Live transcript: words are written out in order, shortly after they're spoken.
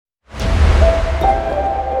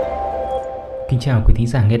chào quý thính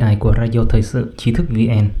giả nghe đài của Radio Thời sự Trí thức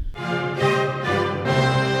VN.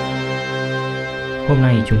 Hôm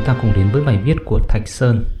nay chúng ta cùng đến với bài viết của Thạch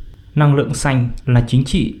Sơn. Năng lượng xanh là chính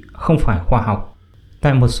trị, không phải khoa học.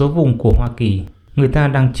 Tại một số vùng của Hoa Kỳ, người ta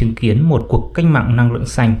đang chứng kiến một cuộc cách mạng năng lượng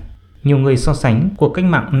xanh. Nhiều người so sánh cuộc cách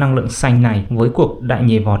mạng năng lượng xanh này với cuộc đại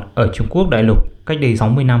nhảy vọt ở Trung Quốc đại lục cách đây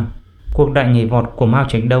 60 năm. Cuộc đại nhảy vọt của Mao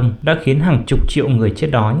Trạch Đông đã khiến hàng chục triệu người chết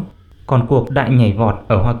đói. Còn cuộc đại nhảy vọt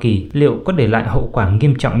ở Hoa Kỳ liệu có để lại hậu quả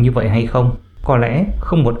nghiêm trọng như vậy hay không? Có lẽ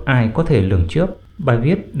không một ai có thể lường trước. Bài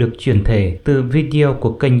viết được truyền thể từ video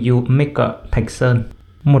của kênh YouMaker Thạch Sơn.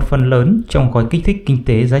 Một phần lớn trong gói kích thích kinh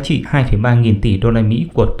tế giá trị 2,3 nghìn tỷ đô la Mỹ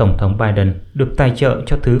của Tổng thống Biden được tài trợ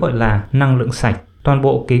cho thứ gọi là năng lượng sạch. Toàn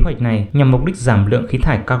bộ kế hoạch này nhằm mục đích giảm lượng khí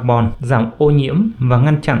thải carbon, giảm ô nhiễm và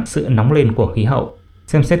ngăn chặn sự nóng lên của khí hậu.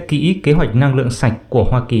 Xem xét kỹ kế hoạch năng lượng sạch của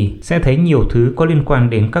Hoa Kỳ sẽ thấy nhiều thứ có liên quan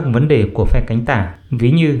đến các vấn đề của phe cánh tả,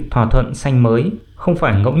 ví như thỏa thuận xanh mới. Không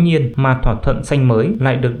phải ngẫu nhiên mà thỏa thuận xanh mới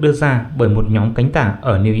lại được đưa ra bởi một nhóm cánh tả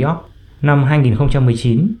ở New York. Năm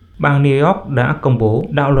 2019, bang New York đã công bố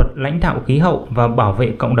đạo luật lãnh đạo khí hậu và bảo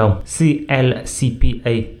vệ cộng đồng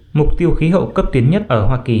CLCPA, mục tiêu khí hậu cấp tiến nhất ở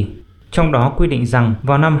Hoa Kỳ. Trong đó quy định rằng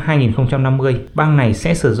vào năm 2050, bang này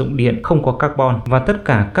sẽ sử dụng điện không có carbon và tất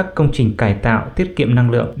cả các công trình cải tạo tiết kiệm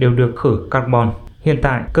năng lượng đều được khử carbon. Hiện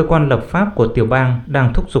tại, cơ quan lập pháp của tiểu bang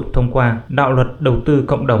đang thúc giục thông qua đạo luật đầu tư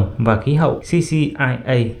cộng đồng và khí hậu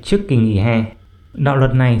CCIA trước kỳ nghỉ hè. Đạo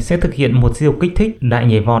luật này sẽ thực hiện một siêu kích thích đại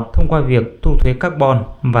nhảy vọt thông qua việc thu thuế carbon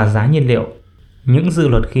và giá nhiên liệu. Những dự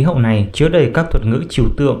luật khí hậu này chứa đầy các thuật ngữ trừu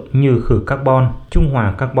tượng như khử carbon, trung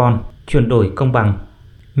hòa carbon, chuyển đổi công bằng.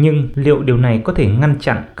 Nhưng liệu điều này có thể ngăn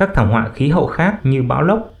chặn các thảm họa khí hậu khác như bão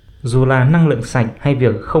lốc? Dù là năng lượng sạch hay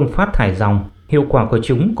việc không phát thải ròng, hiệu quả của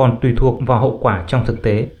chúng còn tùy thuộc vào hậu quả trong thực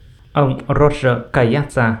tế. Ông Roger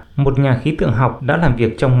Cayazza, một nhà khí tượng học đã làm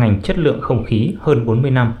việc trong ngành chất lượng không khí hơn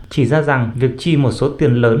 40 năm, chỉ ra rằng việc chi một số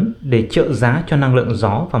tiền lớn để trợ giá cho năng lượng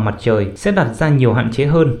gió và mặt trời sẽ đặt ra nhiều hạn chế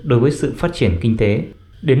hơn đối với sự phát triển kinh tế.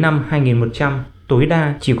 Đến năm 2100, tối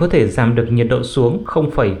đa chỉ có thể giảm được nhiệt độ xuống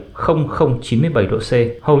 0,0097 độ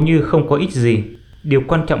C, hầu như không có ích gì. Điều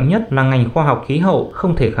quan trọng nhất là ngành khoa học khí hậu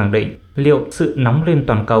không thể khẳng định liệu sự nóng lên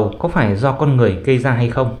toàn cầu có phải do con người gây ra hay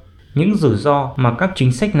không. Những rủi ro mà các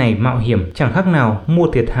chính sách này mạo hiểm chẳng khác nào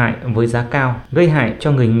mua thiệt hại với giá cao, gây hại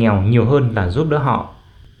cho người nghèo nhiều hơn là giúp đỡ họ.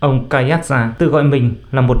 Ông Cayazza tự gọi mình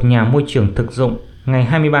là một nhà môi trường thực dụng. Ngày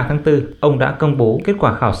 23 tháng 4, ông đã công bố kết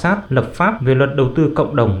quả khảo sát lập pháp về luật đầu tư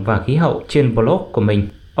cộng đồng và khí hậu trên blog của mình.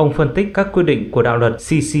 Ông phân tích các quy định của đạo luật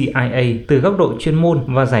CCIA từ góc độ chuyên môn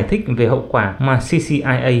và giải thích về hậu quả mà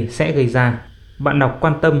CCIA sẽ gây ra. Bạn đọc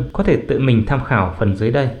quan tâm có thể tự mình tham khảo phần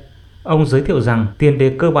dưới đây. Ông giới thiệu rằng tiền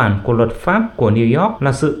đề cơ bản của luật pháp của New York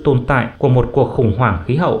là sự tồn tại của một cuộc khủng hoảng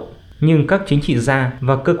khí hậu. Nhưng các chính trị gia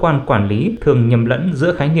và cơ quan quản lý thường nhầm lẫn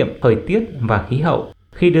giữa khái niệm thời tiết và khí hậu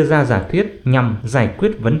khi đưa ra giả thuyết nhằm giải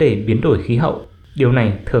quyết vấn đề biến đổi khí hậu. Điều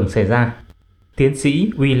này thường xảy ra. Tiến sĩ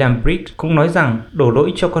William Britt cũng nói rằng đổ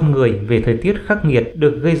lỗi cho con người về thời tiết khắc nghiệt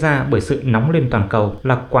được gây ra bởi sự nóng lên toàn cầu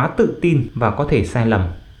là quá tự tin và có thể sai lầm.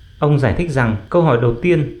 Ông giải thích rằng câu hỏi đầu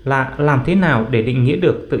tiên là làm thế nào để định nghĩa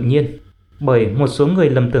được tự nhiên? Bởi một số người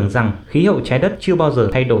lầm tưởng rằng khí hậu trái đất chưa bao giờ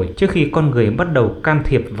thay đổi trước khi con người bắt đầu can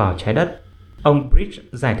thiệp vào trái đất. Ông Bridge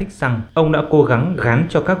giải thích rằng ông đã cố gắng gán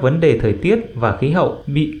cho các vấn đề thời tiết và khí hậu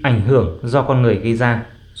bị ảnh hưởng do con người gây ra.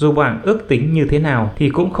 Dù bạn ước tính như thế nào thì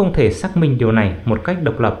cũng không thể xác minh điều này một cách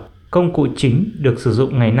độc lập. Công cụ chính được sử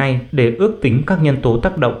dụng ngày nay để ước tính các nhân tố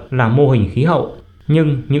tác động là mô hình khí hậu.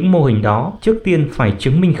 Nhưng những mô hình đó trước tiên phải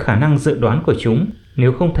chứng minh khả năng dự đoán của chúng.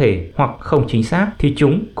 Nếu không thể hoặc không chính xác thì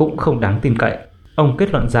chúng cũng không đáng tin cậy. Ông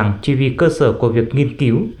kết luận rằng chỉ vì cơ sở của việc nghiên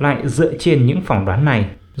cứu lại dựa trên những phỏng đoán này,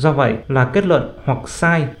 do vậy là kết luận hoặc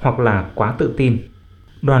sai hoặc là quá tự tin.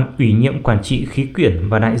 Đoàn ủy nhiệm quản trị khí quyển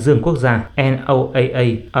và đại dương quốc gia NOAA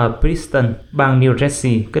ở Princeton, bang New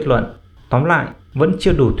Jersey kết luận. Tóm lại, vẫn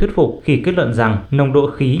chưa đủ thuyết phục khi kết luận rằng nồng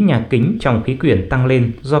độ khí nhà kính trong khí quyển tăng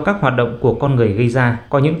lên do các hoạt động của con người gây ra,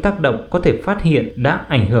 có những tác động có thể phát hiện đã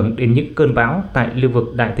ảnh hưởng đến những cơn bão tại lưu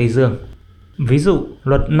vực Đại Tây Dương. Ví dụ,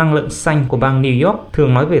 luật năng lượng xanh của bang New York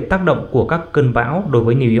thường nói về tác động của các cơn bão đối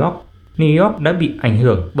với New York. New York đã bị ảnh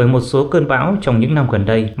hưởng bởi một số cơn bão trong những năm gần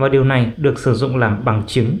đây và điều này được sử dụng làm bằng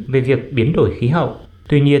chứng về việc biến đổi khí hậu.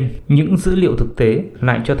 Tuy nhiên, những dữ liệu thực tế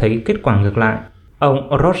lại cho thấy kết quả ngược lại. Ông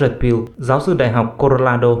Roger Peel, giáo sư Đại học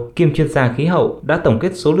Colorado, kiêm chuyên gia khí hậu, đã tổng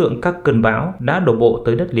kết số lượng các cơn bão đã đổ bộ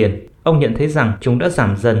tới đất liền. Ông nhận thấy rằng chúng đã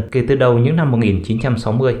giảm dần kể từ đầu những năm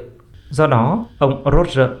 1960. Do đó, ông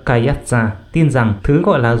Roger Cayazza tin rằng thứ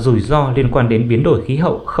gọi là rủi ro liên quan đến biến đổi khí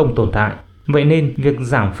hậu không tồn tại. Vậy nên, việc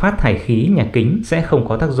giảm phát thải khí nhà kính sẽ không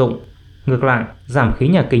có tác dụng. Ngược lại, giảm khí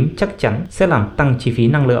nhà kính chắc chắn sẽ làm tăng chi phí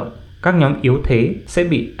năng lượng. Các nhóm yếu thế sẽ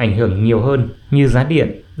bị ảnh hưởng nhiều hơn như giá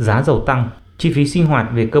điện, giá dầu tăng, chi phí sinh hoạt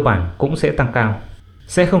về cơ bản cũng sẽ tăng cao.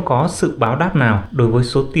 Sẽ không có sự báo đáp nào đối với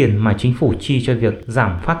số tiền mà chính phủ chi cho việc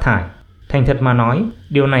giảm phát thải. Thành thật mà nói,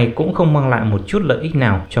 điều này cũng không mang lại một chút lợi ích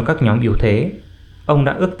nào cho các nhóm yếu thế. Ông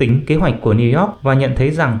đã ước tính kế hoạch của New York và nhận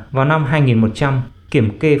thấy rằng vào năm 2100,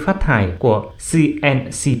 kiểm kê phát thải của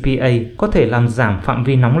CNCPA có thể làm giảm phạm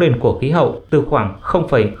vi nóng lên của khí hậu từ khoảng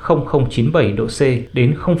 0,0097 độ C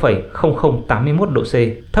đến 0,0081 độ C,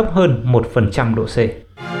 thấp hơn 1% độ C.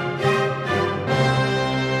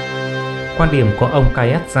 Quan điểm của ông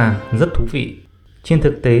Kayaza rất thú vị. Trên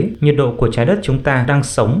thực tế, nhiệt độ của trái đất chúng ta đang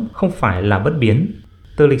sống không phải là bất biến.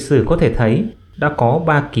 Từ lịch sử có thể thấy, đã có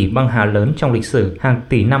 3 kỷ băng hà lớn trong lịch sử hàng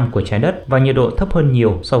tỷ năm của trái đất và nhiệt độ thấp hơn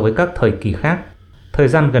nhiều so với các thời kỳ khác. Thời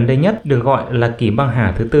gian gần đây nhất được gọi là kỷ băng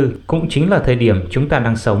hà thứ tư, cũng chính là thời điểm chúng ta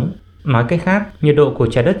đang sống. Nói cách khác, nhiệt độ của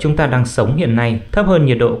trái đất chúng ta đang sống hiện nay thấp hơn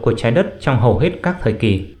nhiệt độ của trái đất trong hầu hết các thời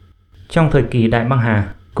kỳ. Trong thời kỳ đại băng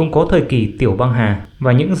hà, cũng có thời kỳ tiểu băng hà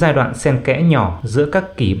và những giai đoạn xen kẽ nhỏ giữa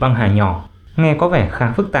các kỷ băng hà nhỏ. Nghe có vẻ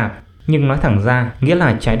khá phức tạp, nhưng nói thẳng ra nghĩa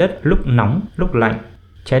là trái đất lúc nóng, lúc lạnh.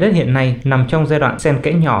 Trái đất hiện nay nằm trong giai đoạn xen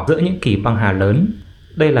kẽ nhỏ giữa những kỷ băng hà lớn.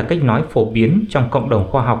 Đây là cách nói phổ biến trong cộng đồng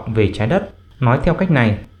khoa học về trái đất. Nói theo cách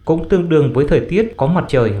này, cũng tương đương với thời tiết có mặt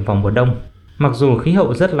trời vào mùa đông. Mặc dù khí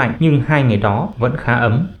hậu rất lạnh nhưng 2 ngày đó vẫn khá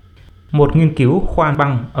ấm. Một nghiên cứu khoan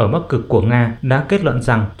băng ở Bắc Cực của Nga đã kết luận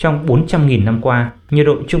rằng trong 400.000 năm qua, nhiệt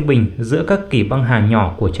độ trung bình giữa các kỷ băng hà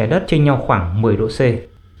nhỏ của trái đất chênh nhau khoảng 10 độ C.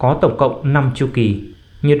 Có tổng cộng 5 chu kỳ.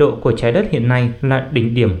 Nhiệt độ của trái đất hiện nay là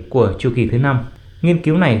đỉnh điểm của chu kỳ thứ 5. Nghiên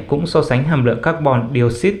cứu này cũng so sánh hàm lượng carbon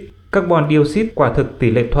dioxide. Carbon dioxide quả thực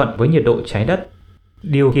tỷ lệ thuận với nhiệt độ trái đất.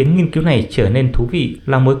 Điều khiến nghiên cứu này trở nên thú vị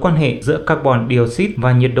là mối quan hệ giữa carbon dioxide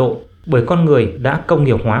và nhiệt độ, bởi con người đã công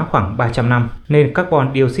nghiệp hóa khoảng 300 năm, nên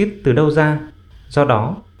carbon dioxide từ đâu ra? Do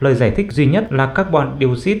đó, lời giải thích duy nhất là carbon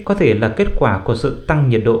dioxide có thể là kết quả của sự tăng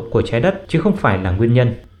nhiệt độ của trái đất chứ không phải là nguyên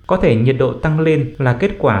nhân. Có thể nhiệt độ tăng lên là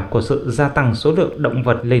kết quả của sự gia tăng số lượng động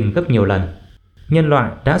vật lên gấp nhiều lần. Nhân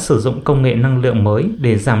loại đã sử dụng công nghệ năng lượng mới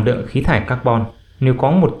để giảm lượng khí thải carbon. Nếu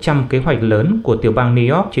có 100 kế hoạch lớn của tiểu bang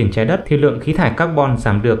New York trên trái đất thì lượng khí thải carbon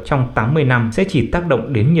giảm được trong 80 năm sẽ chỉ tác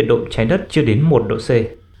động đến nhiệt độ trái đất chưa đến 1 độ C.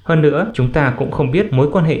 Hơn nữa, chúng ta cũng không biết mối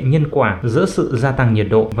quan hệ nhân quả giữa sự gia tăng nhiệt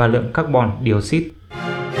độ và lượng carbon dioxide.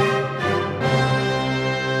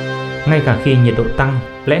 Ngay cả khi nhiệt độ tăng,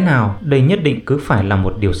 lẽ nào đây nhất định cứ phải là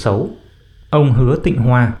một điều xấu? Ông Hứa Tịnh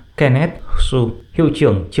Hoa, Kenneth Su, hiệu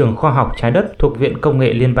trưởng trường khoa học trái đất thuộc Viện Công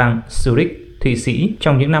nghệ Liên bang Zurich, Thụy Sĩ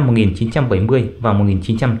trong những năm 1970 và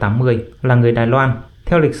 1980, là người Đài Loan.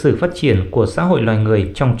 Theo lịch sử phát triển của xã hội loài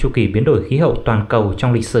người trong chu kỳ biến đổi khí hậu toàn cầu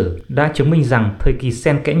trong lịch sử, đã chứng minh rằng thời kỳ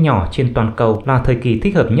xen kẽ nhỏ trên toàn cầu là thời kỳ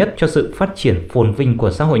thích hợp nhất cho sự phát triển phồn vinh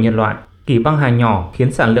của xã hội nhân loại. Kỷ băng hà nhỏ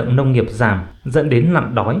khiến sản lượng nông nghiệp giảm, dẫn đến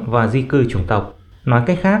nạn đói và di cư chủng tộc. Nói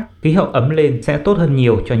cách khác, khí hậu ấm lên sẽ tốt hơn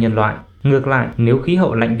nhiều cho nhân loại. Ngược lại, nếu khí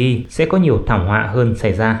hậu lạnh đi sẽ có nhiều thảm họa hơn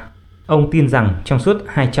xảy ra. Ông tin rằng trong suốt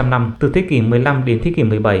 200 năm từ thế kỷ 15 đến thế kỷ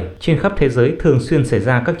 17, trên khắp thế giới thường xuyên xảy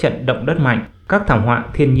ra các trận động đất mạnh. Các thảm họa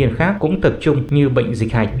thiên nhiên khác cũng tập trung như bệnh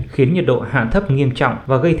dịch hạch, khiến nhiệt độ hạ thấp nghiêm trọng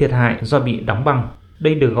và gây thiệt hại do bị đóng băng.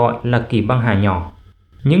 Đây được gọi là kỷ băng hà nhỏ.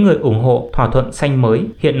 Những người ủng hộ thỏa thuận xanh mới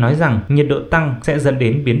hiện nói rằng nhiệt độ tăng sẽ dẫn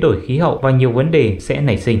đến biến đổi khí hậu và nhiều vấn đề sẽ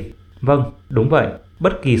nảy sinh. Vâng, đúng vậy.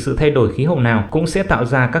 Bất kỳ sự thay đổi khí hậu nào cũng sẽ tạo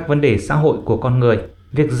ra các vấn đề xã hội của con người.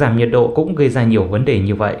 Việc giảm nhiệt độ cũng gây ra nhiều vấn đề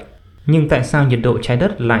như vậy. Nhưng tại sao nhiệt độ trái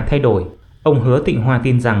đất lại thay đổi? Ông Hứa Tịnh Hoa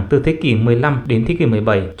tin rằng từ thế kỷ 15 đến thế kỷ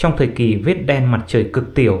 17, trong thời kỳ vết đen mặt trời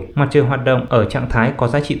cực tiểu, mặt trời hoạt động ở trạng thái có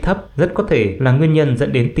giá trị thấp, rất có thể là nguyên nhân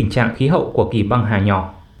dẫn đến tình trạng khí hậu của kỷ băng hà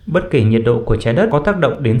nhỏ. Bất kể nhiệt độ của trái đất có tác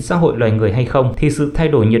động đến xã hội loài người hay không, thì sự thay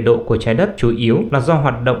đổi nhiệt độ của trái đất chủ yếu là do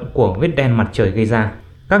hoạt động của vết đen mặt trời gây ra.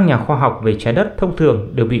 Các nhà khoa học về trái đất thông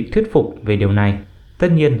thường đều bị thuyết phục về điều này.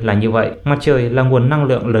 Tất nhiên là như vậy, mặt trời là nguồn năng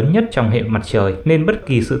lượng lớn nhất trong hệ mặt trời, nên bất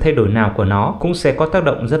kỳ sự thay đổi nào của nó cũng sẽ có tác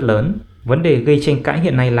động rất lớn. Vấn đề gây tranh cãi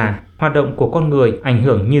hiện nay là hoạt động của con người ảnh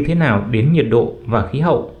hưởng như thế nào đến nhiệt độ và khí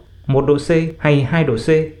hậu? 1 độ C hay 2 độ C?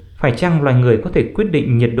 Phải chăng loài người có thể quyết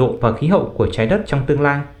định nhiệt độ và khí hậu của trái đất trong tương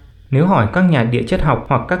lai? Nếu hỏi các nhà địa chất học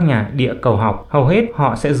hoặc các nhà địa cầu học, hầu hết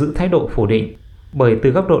họ sẽ giữ thái độ phủ định. Bởi từ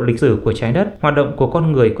góc độ lịch sử của trái đất, hoạt động của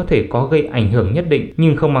con người có thể có gây ảnh hưởng nhất định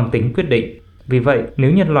nhưng không mang tính quyết định. Vì vậy,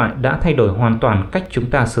 nếu nhân loại đã thay đổi hoàn toàn cách chúng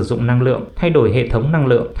ta sử dụng năng lượng, thay đổi hệ thống năng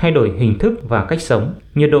lượng, thay đổi hình thức và cách sống,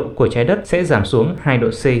 nhiệt độ của trái đất sẽ giảm xuống 2 độ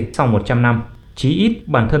C sau 100 năm. Chí ít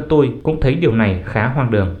bản thân tôi cũng thấy điều này khá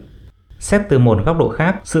hoang đường. Xét từ một góc độ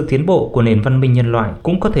khác, sự tiến bộ của nền văn minh nhân loại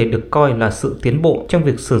cũng có thể được coi là sự tiến bộ trong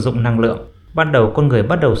việc sử dụng năng lượng. Ban đầu con người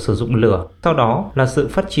bắt đầu sử dụng lửa, sau đó là sự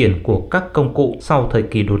phát triển của các công cụ sau thời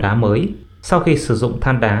kỳ đồ đá mới. Sau khi sử dụng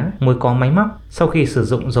than đá mới có máy móc, sau khi sử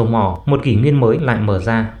dụng dầu mỏ, một kỷ nguyên mới lại mở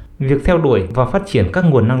ra. Việc theo đuổi và phát triển các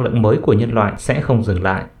nguồn năng lượng mới của nhân loại sẽ không dừng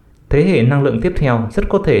lại. Thế hệ năng lượng tiếp theo rất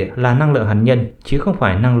có thể là năng lượng hạt nhân, chứ không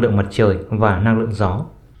phải năng lượng mặt trời và năng lượng gió.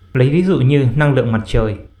 Lấy ví dụ như năng lượng mặt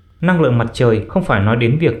trời. Năng lượng mặt trời không phải nói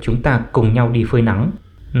đến việc chúng ta cùng nhau đi phơi nắng.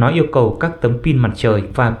 Nó yêu cầu các tấm pin mặt trời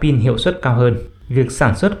và pin hiệu suất cao hơn. Việc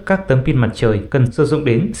sản xuất các tấm pin mặt trời cần sử dụng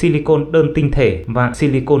đến silicon đơn tinh thể và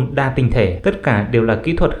silicon đa tinh thể. Tất cả đều là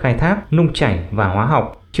kỹ thuật khai thác, nung chảy và hóa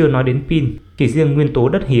học. Chưa nói đến pin, chỉ riêng nguyên tố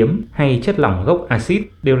đất hiếm hay chất lỏng gốc axit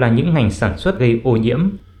đều là những ngành sản xuất gây ô nhiễm.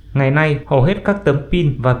 Ngày nay, hầu hết các tấm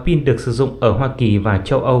pin và pin được sử dụng ở Hoa Kỳ và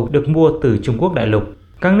châu Âu được mua từ Trung Quốc đại lục.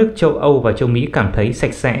 Các nước châu Âu và châu Mỹ cảm thấy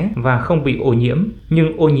sạch sẽ và không bị ô nhiễm,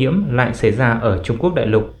 nhưng ô nhiễm lại xảy ra ở Trung Quốc đại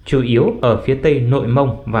lục, chủ yếu ở phía tây Nội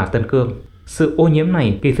Mông và Tân Cương. Sự ô nhiễm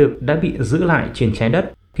này kỳ thực đã bị giữ lại trên trái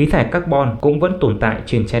đất, khí thải carbon cũng vẫn tồn tại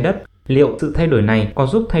trên trái đất. Liệu sự thay đổi này có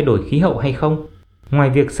giúp thay đổi khí hậu hay không? Ngoài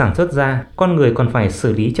việc sản xuất ra, con người còn phải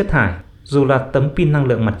xử lý chất thải. Dù là tấm pin năng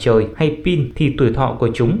lượng mặt trời hay pin thì tuổi thọ của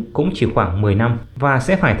chúng cũng chỉ khoảng 10 năm và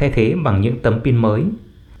sẽ phải thay thế bằng những tấm pin mới.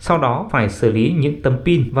 Sau đó phải xử lý những tấm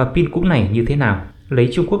pin và pin cũ này như thế nào? Lấy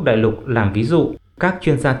Trung Quốc đại lục làm ví dụ, các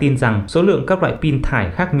chuyên gia tin rằng số lượng các loại pin thải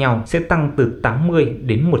khác nhau sẽ tăng từ 80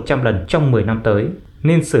 đến 100 lần trong 10 năm tới.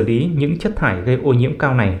 Nên xử lý những chất thải gây ô nhiễm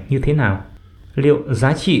cao này như thế nào? Liệu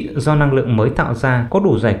giá trị do năng lượng mới tạo ra có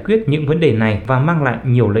đủ giải quyết những vấn đề này và mang lại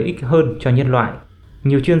nhiều lợi ích hơn cho nhân loại?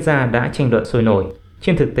 Nhiều chuyên gia đã tranh luận sôi nổi.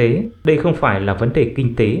 Trên thực tế, đây không phải là vấn đề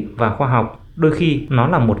kinh tế và khoa học, đôi khi nó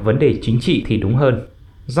là một vấn đề chính trị thì đúng hơn.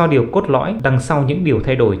 Do điều cốt lõi đằng sau những điều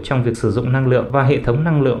thay đổi trong việc sử dụng năng lượng và hệ thống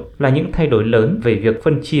năng lượng là những thay đổi lớn về việc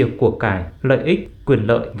phân chia của cải, lợi ích, quyền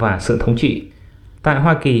lợi và sự thống trị. Tại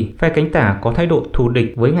Hoa Kỳ, phe cánh tả có thái độ thù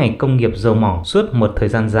địch với ngành công nghiệp dầu mỏ suốt một thời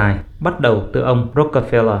gian dài, bắt đầu từ ông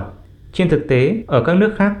Rockefeller. Trên thực tế, ở các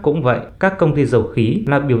nước khác cũng vậy, các công ty dầu khí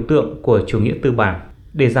là biểu tượng của chủ nghĩa tư bản.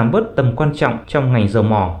 Để giảm bớt tầm quan trọng trong ngành dầu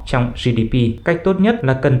mỏ trong GDP, cách tốt nhất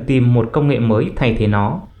là cần tìm một công nghệ mới thay thế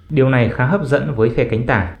nó. Điều này khá hấp dẫn với phe cánh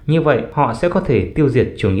tả, như vậy họ sẽ có thể tiêu diệt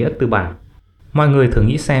chủ nghĩa tư bản. Mọi người thử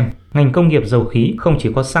nghĩ xem, ngành công nghiệp dầu khí không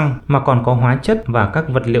chỉ có xăng mà còn có hóa chất và các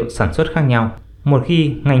vật liệu sản xuất khác nhau. Một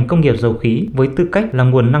khi ngành công nghiệp dầu khí với tư cách là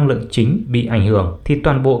nguồn năng lượng chính bị ảnh hưởng thì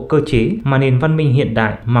toàn bộ cơ chế mà nền văn minh hiện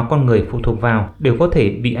đại mà con người phụ thuộc vào đều có thể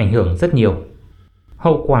bị ảnh hưởng rất nhiều.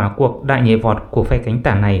 Hậu quả cuộc đại nhảy vọt của phe cánh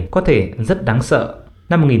tả này có thể rất đáng sợ.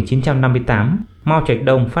 Năm 1958, Mao Trạch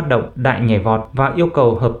Đông phát động đại nhảy vọt và yêu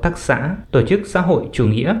cầu hợp tác xã, tổ chức xã hội chủ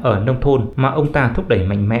nghĩa ở nông thôn mà ông ta thúc đẩy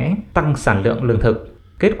mạnh mẽ, tăng sản lượng lương thực.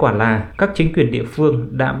 Kết quả là các chính quyền địa phương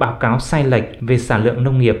đã báo cáo sai lệch về sản lượng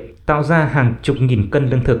nông nghiệp, tạo ra hàng chục nghìn cân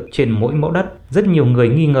lương thực trên mỗi mẫu đất. Rất nhiều người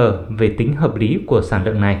nghi ngờ về tính hợp lý của sản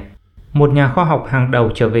lượng này. Một nhà khoa học hàng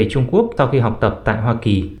đầu trở về Trung Quốc sau khi học tập tại Hoa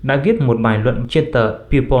Kỳ đã viết một bài luận trên tờ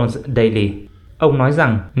People's Daily. Ông nói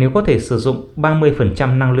rằng nếu có thể sử dụng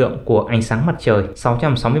 30% năng lượng của ánh sáng mặt trời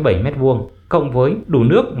 667 m2 cộng với đủ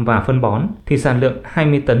nước và phân bón thì sản lượng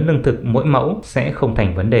 20 tấn lương thực mỗi mẫu sẽ không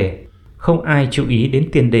thành vấn đề. Không ai chú ý đến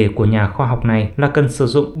tiền đề của nhà khoa học này là cần sử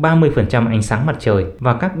dụng 30% ánh sáng mặt trời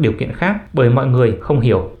và các điều kiện khác, bởi mọi người không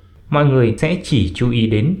hiểu. Mọi người sẽ chỉ chú ý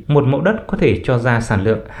đến một mẫu đất có thể cho ra sản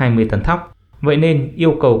lượng 20 tấn thóc. Vậy nên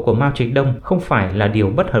yêu cầu của Mao Trạch Đông không phải là điều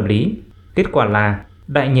bất hợp lý. Kết quả là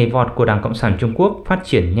đại nhảy vọt của Đảng Cộng sản Trung Quốc phát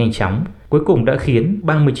triển nhanh chóng, cuối cùng đã khiến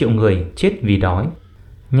 30 triệu người chết vì đói.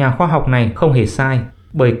 Nhà khoa học này không hề sai,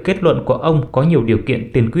 bởi kết luận của ông có nhiều điều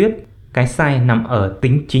kiện tiên quyết. Cái sai nằm ở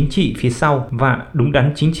tính chính trị phía sau và đúng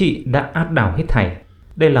đắn chính trị đã áp đảo hết thảy.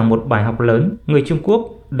 Đây là một bài học lớn, người Trung Quốc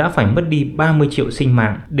đã phải mất đi 30 triệu sinh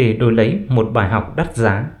mạng để đổi lấy một bài học đắt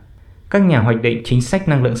giá. Các nhà hoạch định chính sách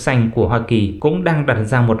năng lượng xanh của Hoa Kỳ cũng đang đặt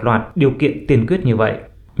ra một loạt điều kiện tiên quyết như vậy.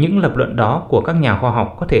 Những lập luận đó của các nhà khoa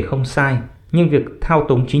học có thể không sai, nhưng việc thao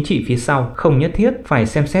túng chính trị phía sau không nhất thiết phải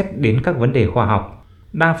xem xét đến các vấn đề khoa học.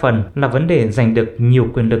 Đa phần là vấn đề giành được nhiều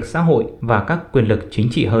quyền lực xã hội và các quyền lực chính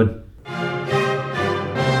trị hơn.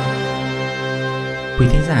 Quý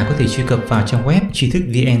thính giả có thể truy cập vào trang web tri thức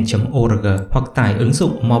vn.org hoặc tải ứng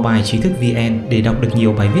dụng mobile tri thức vn để đọc được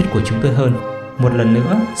nhiều bài viết của chúng tôi hơn. Một lần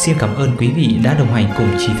nữa, xin cảm ơn quý vị đã đồng hành cùng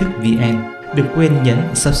Tri thức VN. Đừng quên nhấn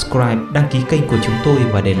subscribe, đăng ký kênh của chúng tôi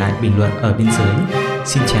và để lại bình luận ở bên dưới.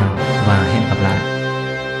 Xin chào và hẹn gặp lại.